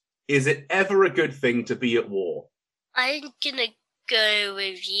Is it ever a good thing to be at war? I'm gonna go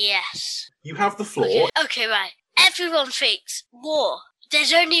with yes. You have the floor. Okay, right. Everyone thinks war.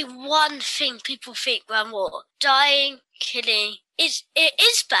 There's only one thing people think around war. Dying, killing. It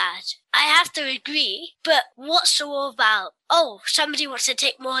is bad. I have to agree. But what's the war about? Oh, somebody wants to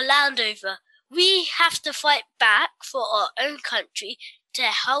take more land over. We have to fight back for our own country to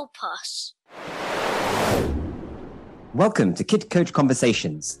help us. Welcome to Kid Coach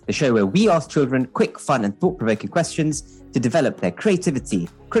Conversations, the show where we ask children quick, fun and thought-provoking questions to develop their creativity,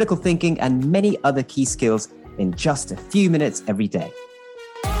 critical thinking and many other key skills in just a few minutes every day.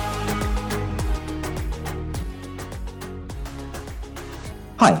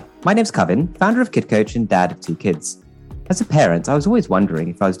 Hi, my name's Kevin, founder of Kid Coach and dad of two kids. As a parent, I was always wondering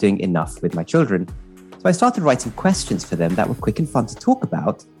if I was doing enough with my children, so I started writing questions for them that were quick and fun to talk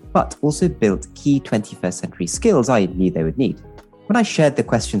about, but also built key 21st century skills I knew they would need. When I shared the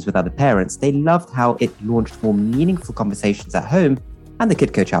questions with other parents, they loved how it launched more meaningful conversations at home, and the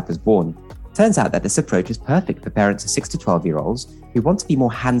Kid Coach app was born. Turns out that this approach is perfect for parents of 6 to 12-year-olds who want to be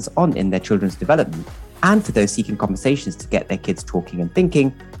more hands-on in their children's development, and for those seeking conversations to get their kids talking and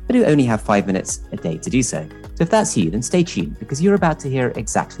thinking, but who only have 5 minutes a day to do so. So if that's you, then stay tuned, because you're about to hear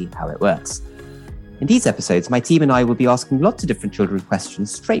exactly how it works. In these episodes, my team and I will be asking lots of different children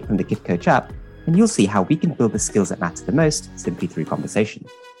questions straight from the Kid Coach app, and you'll see how we can build the skills that matter the most simply through conversation.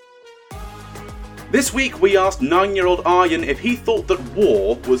 This week we asked 9-year-old Aryan if he thought that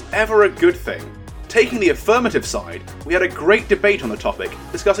war was ever a good thing. Taking the affirmative side, we had a great debate on the topic,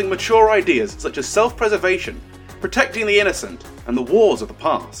 discussing mature ideas such as self-preservation, protecting the innocent, and the wars of the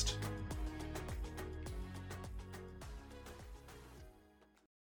past.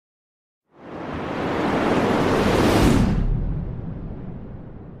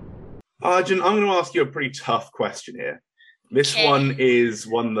 Arjun, I'm going to ask you a pretty tough question here. This one is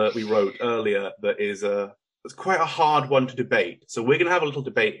one that we wrote earlier that is it's quite a hard one to debate. So we're going to have a little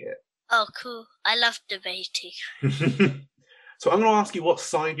debate here. Oh, cool. I love debating. So I'm going to ask you what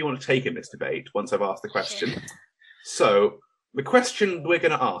side you want to take in this debate once I've asked the question. So the question we're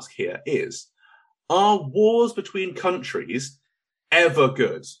going to ask here is, are wars between countries ever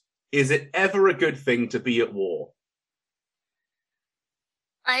good? Is it ever a good thing to be at war?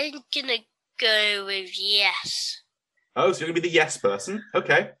 I'm gonna go with yes. Oh, so you're going to be the yes person?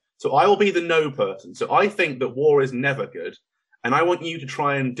 Okay. So I will be the no person. So I think that war is never good. And I want you to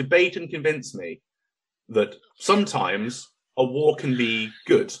try and debate and convince me that sometimes a war can be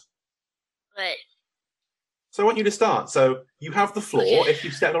good. Right. So I want you to start. So you have the floor. Okay. If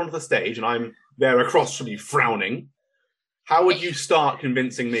you step onto the stage and I'm there across from you frowning, how would you start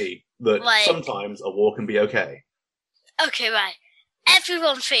convincing me that sometimes a war can be okay? Okay, right.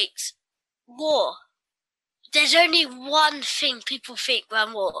 Everyone thinks war. There's only one thing people think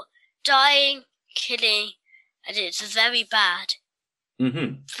around war. Dying, killing, and it's very bad.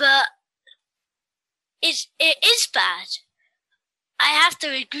 Mm-hmm. But it is bad. I have to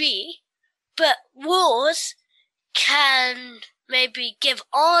agree. But wars can maybe give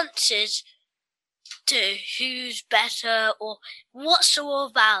answers to who's better or what's the war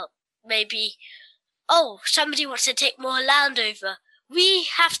about. Maybe, oh, somebody wants to take more land over. We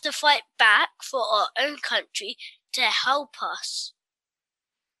have to fight back for our own country to help us.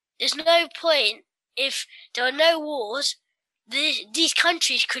 There's no point if there are no wars. These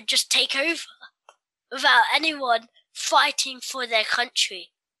countries could just take over without anyone fighting for their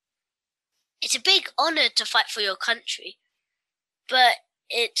country. It's a big honor to fight for your country, but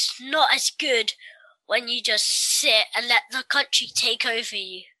it's not as good when you just sit and let the country take over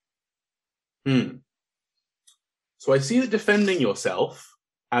you. So I see that defending yourself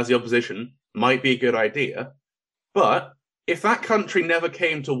as the opposition might be a good idea, but if that country never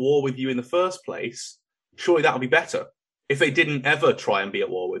came to war with you in the first place, surely that would be better. If they didn't ever try and be at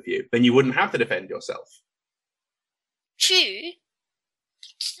war with you, then you wouldn't have to defend yourself. True.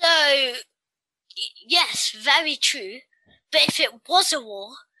 So, yes, very true. But if it was a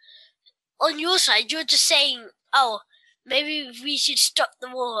war, on your side, you're just saying, oh, maybe we should stop the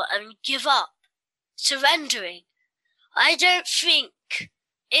war and give up, surrendering. I don't think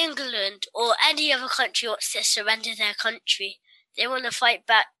England or any other country wants to surrender their country. They want to fight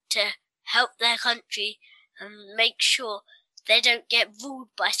back to help their country and make sure they don't get ruled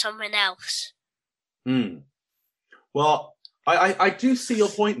by someone else. Well, I do see your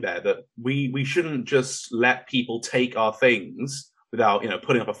point there, that we shouldn't just let people take our things without,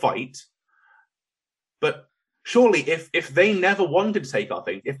 putting up a fight. But surely if they never wanted to take our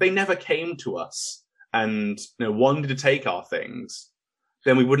things, if they never came to us and wanted to take our things,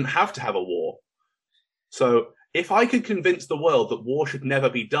 then we wouldn't have to have a war. So if I could convince the world that war should never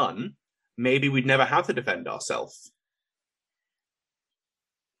be done, maybe we'd never have to defend ourselves.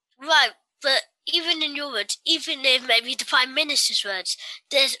 Right, but even in your words, even in maybe the Prime Minister's words,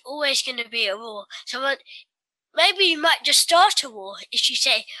 there's always going to be a war. So maybe you might just start a war if you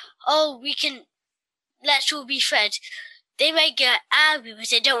say, oh, let's all be friends. They may get angry because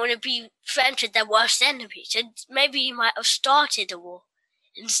they don't want to be friends with their worst enemy. So maybe you might have started a war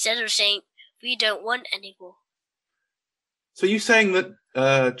instead of saying, we don't want any war. So you're saying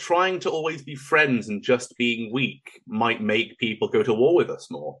that trying to always be friends and just being weak might make people go to war with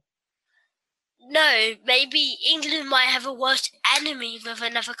us more? No, maybe England might have a worse enemy with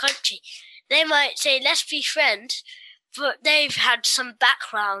another country. They might say, let's be friends, but they've had some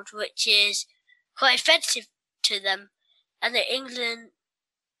background which is quite offensive to them, and that England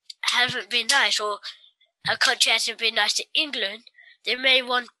hasn't been nice, or a country hasn't been nice to England. They may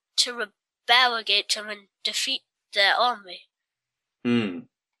want to rebel against them and defeat their army.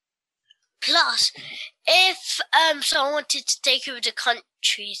 Plus, if someone wanted to take over the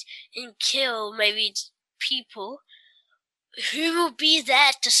countries and kill maybe people, who will be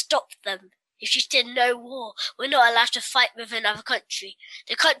there to stop them? If you said no war, we're not allowed to fight with another country.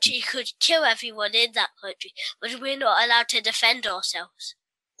 The country could kill everyone in that country, but we're not allowed to defend ourselves.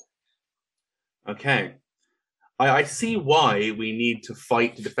 Okay. I see why we need to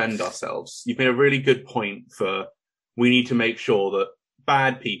fight to defend ourselves. You've made a really good point for we need to make sure that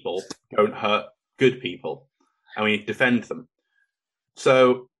bad people don't hurt good people, and we need to defend them.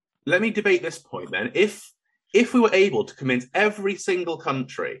 So let me debate this point then. If we were able to convince every single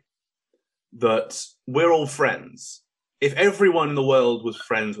country that we're all friends, if everyone in the world was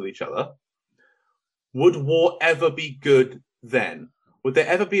friends with each other, would war ever be good then? Would there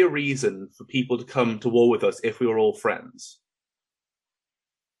ever be a reason for people to come to war with us if we were all friends?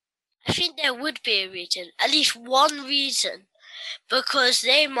 I think there would be a reason, at least one reason, because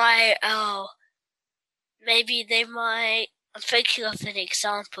they might, maybe they might, I'm thinking of an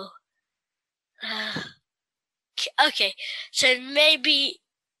example. Okay, so maybe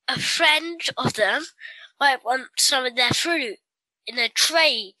a friend of them might want some of their fruit in a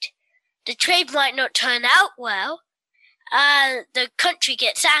trade. The trade might not turn out well, and the country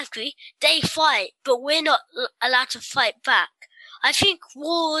gets angry, they fight, but we're not allowed to fight back. I think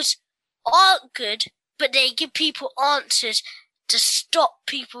wars aren't good, but they give people answers to stop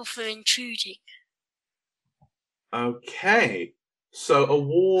people from intruding. Okay, so a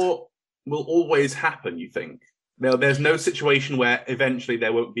war will always happen, you think? There's no situation where eventually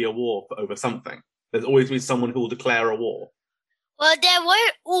there won't be a war over something. There's always be someone who will declare a war. Well, there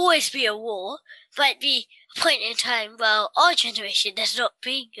won't always be a war. Might be a point in time where our generation there's not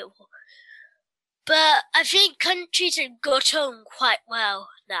being a war. But I think countries have got on quite well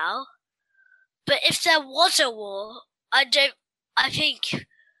now. But if there was a war, I wouldn't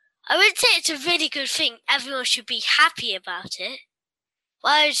say it's a really good thing. Everyone should be happy about it. But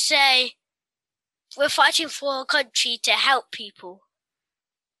I would say we're fighting for our country to help people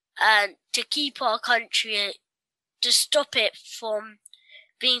and to keep our country, to stop it from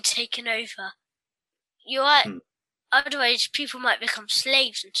being taken over. You're right. Otherwise, people might become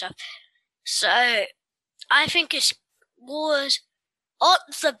slaves and stuff. So I think wars aren't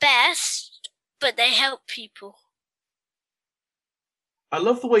the best, but they help people. I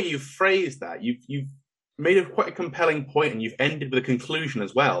love the way you've phrased that. You've made quite a compelling point, and you've ended with a conclusion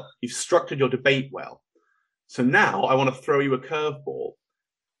as well. You've structured your debate well. So now I want to throw you a curveball.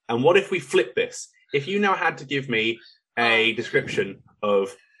 And what if we flip this? If you now had to give me a description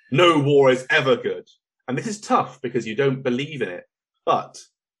of no war is ever good, and this is tough because you don't believe in it, but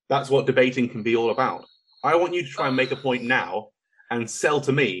that's what debating can be all about. I want you to try and make a point now and sell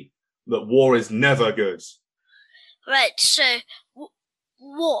to me that war is never good. Right, so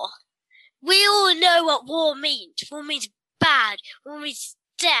war. We all know what war means. War means bad. War means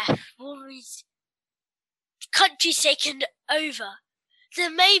death. War means countries taken over. There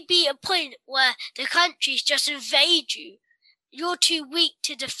may be a point where the countries just invade you. You're too weak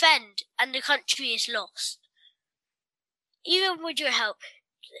to defend, and the country is lost. Even with your help,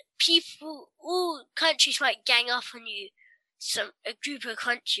 all countries might gang up on you, a group of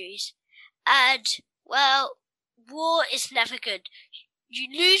countries, and, well, war is never good. You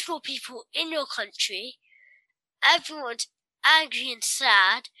lose more people in your country, everyone's angry and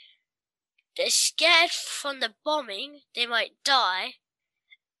sad, they're scared from the bombing, they might die,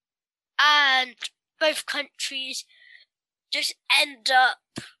 and both countries just end up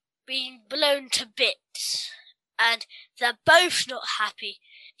being blown to bits, and they're both not happy.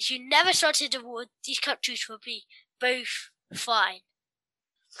 If you never started a war, these countries would be both fine.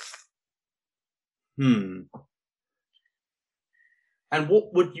 And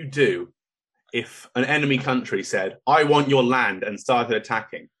what would you do if an enemy country said, "I want your land," and started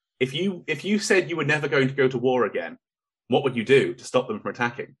attacking? If you said you were never going to go to war again, what would you do to stop them from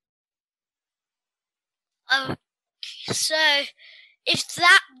attacking? So if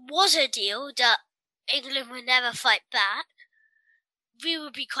that was a deal that England would never fight back, we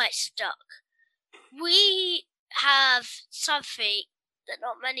would be quite stuck. We have something that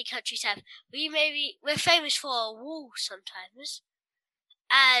not many countries have. We're famous for our wool sometimes,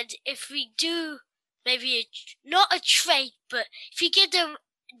 and if we do maybe not a trade, but if we give them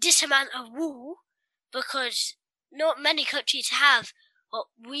this amount of wool, because not many countries have what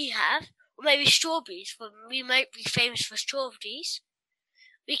we have, or maybe strawberries, but we might be famous for strawberries,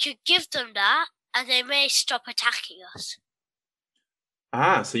 we could give them that, and they may stop attacking us.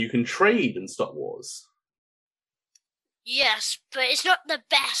 So you can trade and stop wars. Yes, but it's not the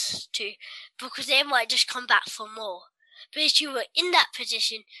best to, because they might just come back for more. But if you were in that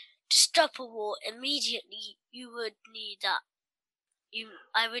position to stop a war immediately, you would need that.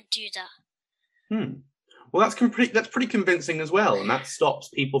 I would do that. Well, that's pretty convincing as well, and that stops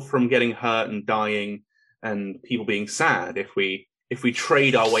people from getting hurt and dying, and people being sad if we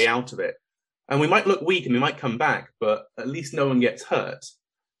trade our way out of it. And we might look weak and we might come back, but at least no one gets hurt.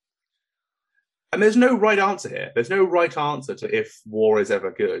 And there's no right answer here. There's no right answer to if war is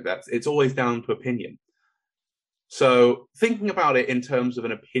ever good. It's always down to opinion. So thinking about it in terms of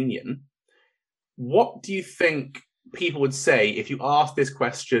an opinion, what do you think people would say if you asked this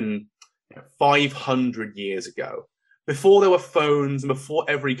question 500 years ago, before there were phones and before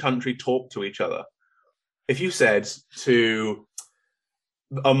every country talked to each other? If you said to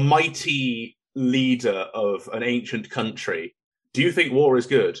a mighty leader of an ancient country, "Do you think war is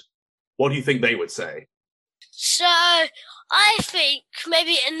good?" What do you think they would say? So I think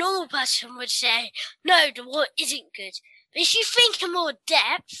maybe a normal person would say, no, the war isn't good. But if you think in more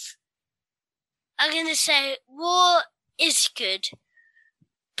depth, I'm going to say war is good.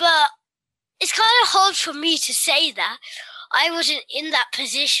 But it's kind of hard for me to say that. I wasn't in that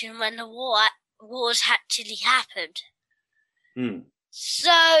position when the wars actually happened.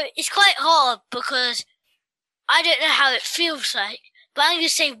 So it's quite hard because I don't know how it feels like. But I'm going to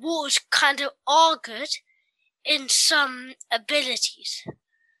say wars kind of are good in some abilities.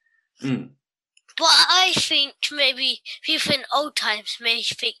 But I think maybe people in old times may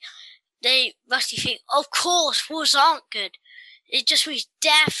think, they must think, of course, wars aren't good. It just means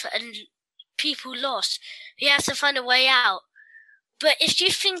death and people lost. You have to find a way out. But if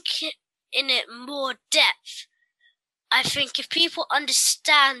you think in it more depth, I think if people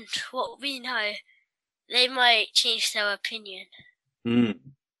understand what we know, they might change their opinion. And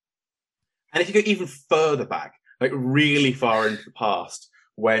if you go even further back, like really far into the past,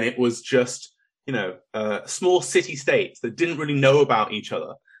 when it was just, small city-states that didn't really know about each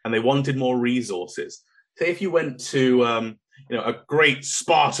other and they wanted more resources. Say if you went to, a great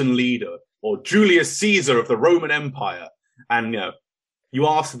Spartan leader or Julius Caesar of the Roman Empire, and, you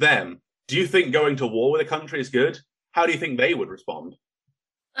ask them, do you think going to war with a country is good? How do you think they would respond?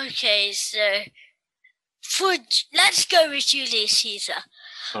 Okay, so let's go with Julius Caesar.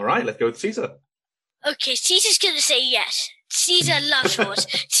 All right, let's go with Caesar. Okay, Caesar's going to say yes. Caesar loves wars.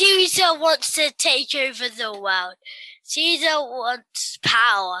 Caesar wants to take over the world. Caesar wants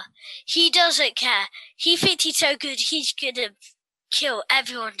power. He doesn't care. He thinks he's so good, he's going to kill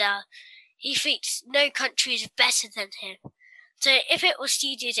everyone down. He thinks no country is better than him. So if it was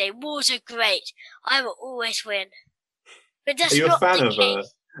Caesar's say, wars are great, I will always win. But that's not the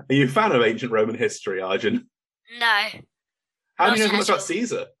case. Are you a fan of ancient Roman history, Arjun? No. How do you know so much about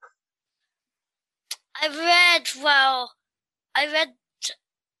Caesar? I've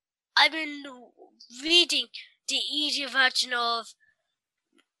been reading the easier version of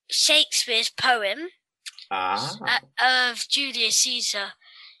Shakespeare's poem of Julius Caesar.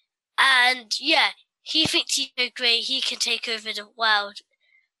 And yeah, he thinks he's so great, he can take over the world.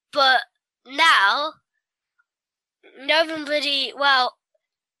 But now, no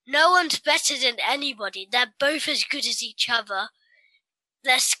one's better than anybody. They're both as good as each other.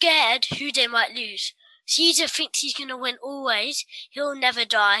 They're scared who they might lose. Caesar thinks he's going to win always. He'll never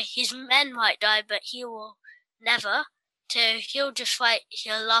die. His men might die, but he will never. So he'll just fight.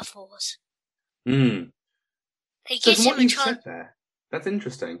 He'll love wars. It gives him a chance. There, that's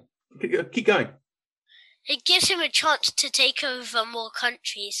interesting. Keep going. It gives him a chance to take over more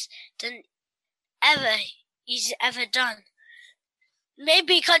countries than he's ever done.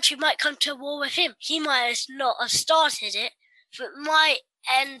 Maybe a country might come to war with him. He might not have started it, but might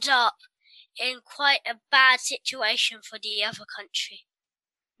end up in quite a bad situation for the other country.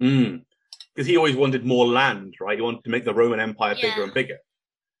 because he always wanted more land, right? He wanted to make the Roman Empire bigger and bigger.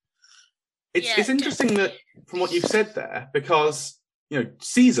 It's interesting that from what you've said there, because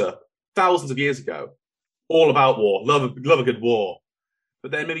Caesar, thousands of years ago, all about war, love a good war.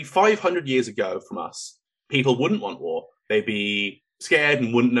 But then maybe 500 years ago from us, people wouldn't want war. They'd be scared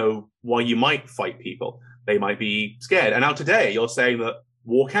and wouldn't know why you might fight people. They might be scared. And now today, you're saying that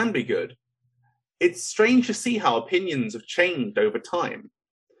war can be good. It's strange to see how opinions have changed over time.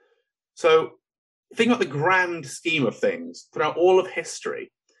 So think about the grand scheme of things throughout all of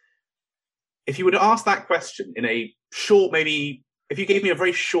history. If you were to ask that question in a short, maybe if you gave me a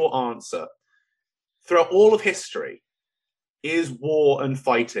very short answer, throughout all of history, is war and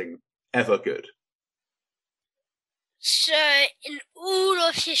fighting ever good? So, in all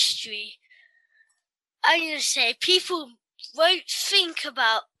of history, I'm going to say people won't think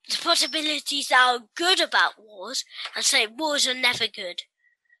about the possibilities that are good about wars and say wars are never good.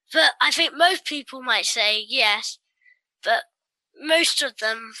 But I think most people might say yes, but most of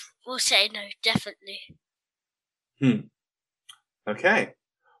them will say no, definitely. Okay.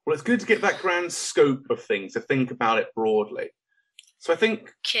 Well, it's good to get that grand scope of things, to think about it broadly. So I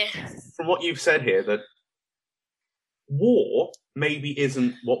think from what you've said here that war maybe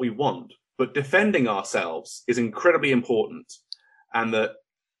isn't what we want, but defending ourselves is incredibly important, and that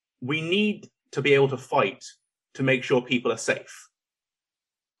we need to be able to fight to make sure people are safe.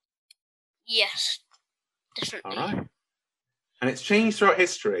 Yes, definitely. All right. And it's changed throughout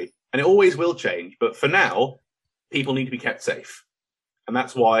history, and it always will change, but for now, people need to be kept safe. And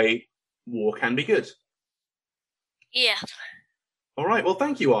that's why war can be good. Yeah. All right. Well,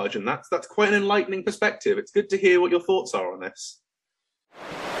 thank you, Arjun. That's quite an enlightening perspective. It's good to hear what your thoughts are on this.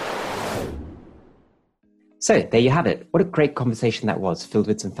 So there you have it. What a great conversation that was, filled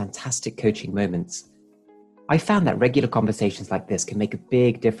with some fantastic coaching moments. I found that regular conversations like this can make a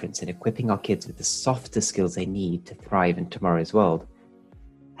big difference in equipping our kids with the softer skills they need to thrive in tomorrow's world.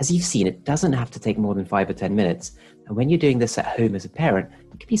 As you've seen, it doesn't have to take more than 5 or 10 minutes. And when you're doing this at home as a parent,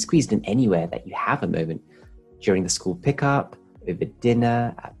 it can be squeezed in anywhere that you have a moment. During the school pickup, over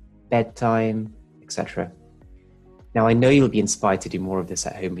dinner, at bedtime, etc. Now, I know you'll be inspired to do more of this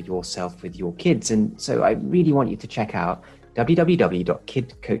at home with yourself, with your kids. And so I really want you to check out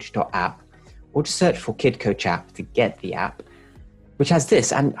www.kidcoach.app, or just search for Kid Coach app to get the app, which has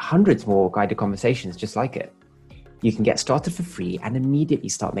this and hundreds more guided conversations just like it. You can get started for free and immediately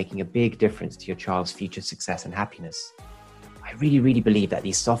start making a big difference to your child's future success and happiness. I really, really believe that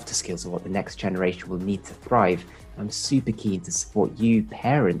these softer skills are what the next generation will need to thrive. I'm super keen to support you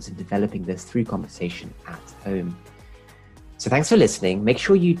parents in developing this through conversation at home. So thanks for listening. Make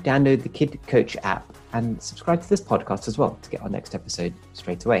sure you download the Kid Coach app and subscribe to this podcast as well to get our next episode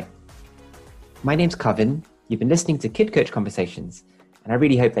straight away. My name's Kevin. You've been listening to Kid Coach Conversations, and I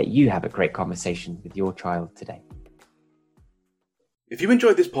really hope that you have a great conversation with your child today. If you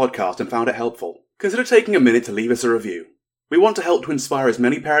enjoyed this podcast and found it helpful, consider taking a minute to leave us a review. We want to help to inspire as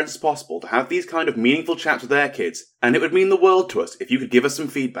many parents as possible to have these kind of meaningful chats with their kids, and it would mean the world to us if you could give us some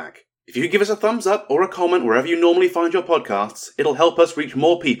feedback. If you could give us a thumbs up or a comment wherever you normally find your podcasts, it'll help us reach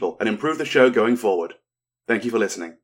more people and improve the show going forward. Thank you for listening.